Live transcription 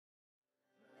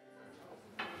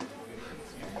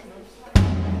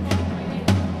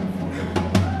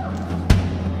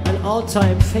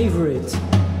all-time favorite.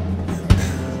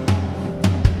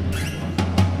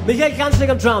 Michael Kranzschläg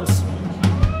on drums.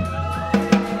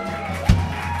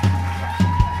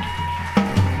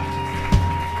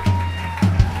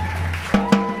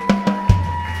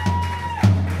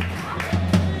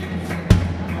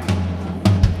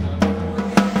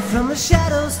 From the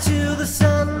shadows to the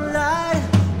sunlight,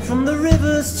 from the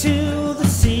rivers to the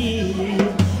sea,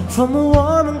 from the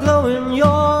warm and glow in your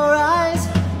eyes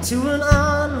to an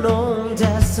unknown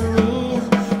destiny,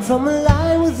 from a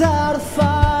light without a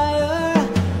fire,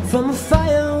 from a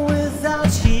fire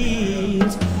without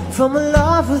heat, from a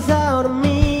love without a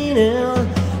meaning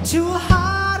to a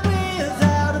heart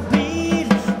without a beat,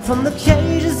 from the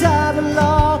cages I've been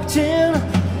locked in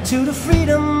to the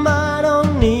freedom I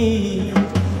don't need,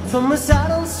 from a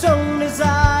sudden strong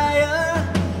desire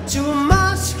to a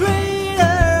much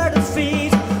greater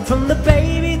defeat, from the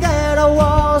baby that I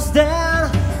was then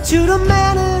to the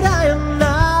man that I am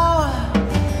now.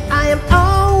 I am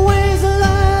always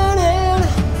learning,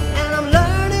 and I'm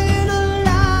learning a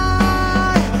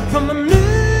lot from a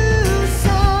new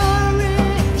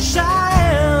sunray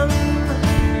shine.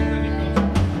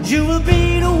 You will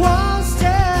be the one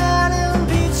standing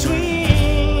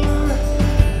between,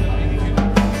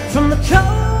 from the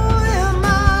cold in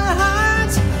my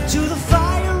heart to the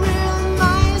fire in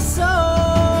my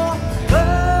soul,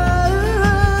 burning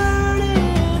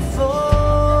for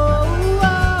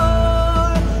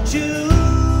you.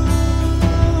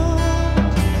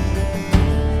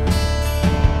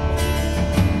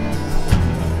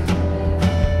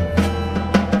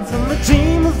 From a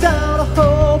dream without a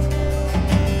hope,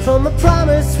 from a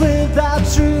promise without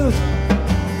truth,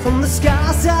 from the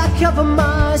scars that cover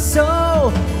my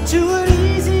soul to an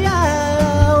easy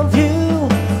eye view,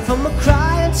 from a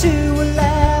cry to a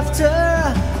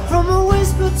laughter, from a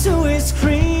whisper to a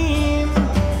scream,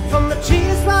 from the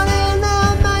tears running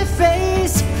down my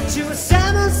face to a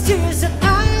seven tears that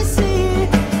I see,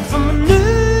 from a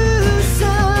new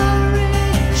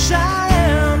sunray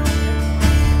shine.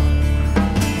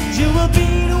 You will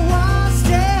be the one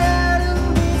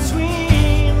standing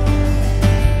between,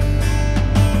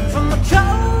 from the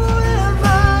cold in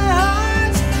my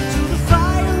heart to the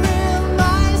fire in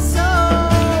my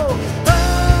soul,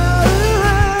 burning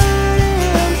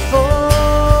for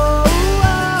you.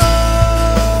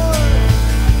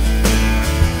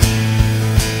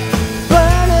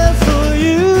 Burning for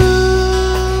you.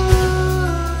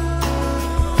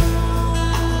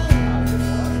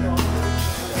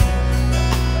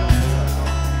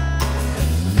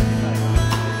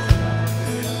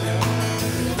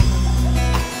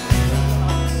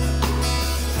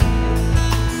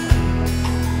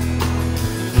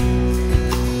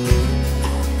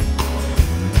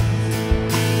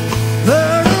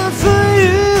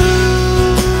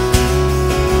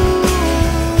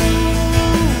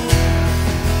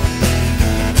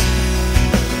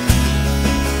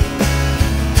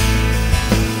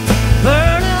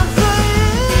 Burning for you.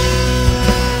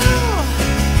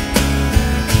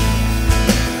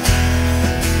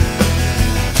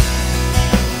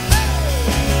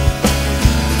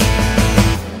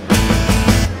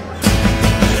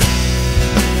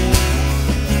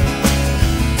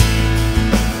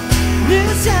 New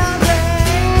sunray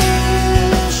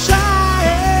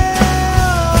shine.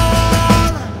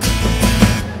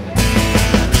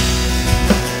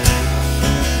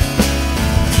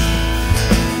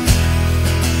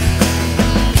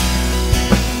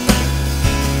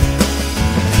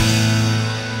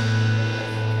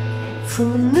 From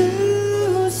a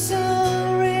new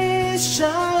sunray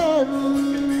shine,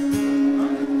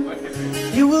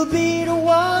 you will be the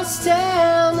one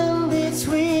standing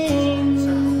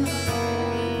between,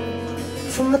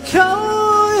 from the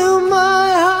cold in my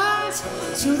heart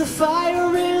to the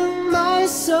fire in my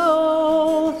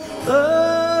soul,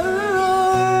 burning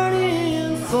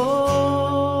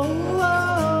for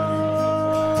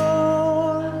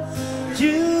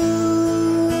you.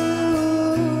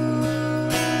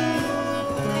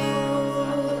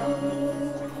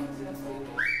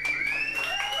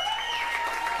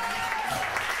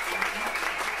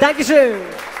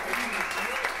 Dankeschön.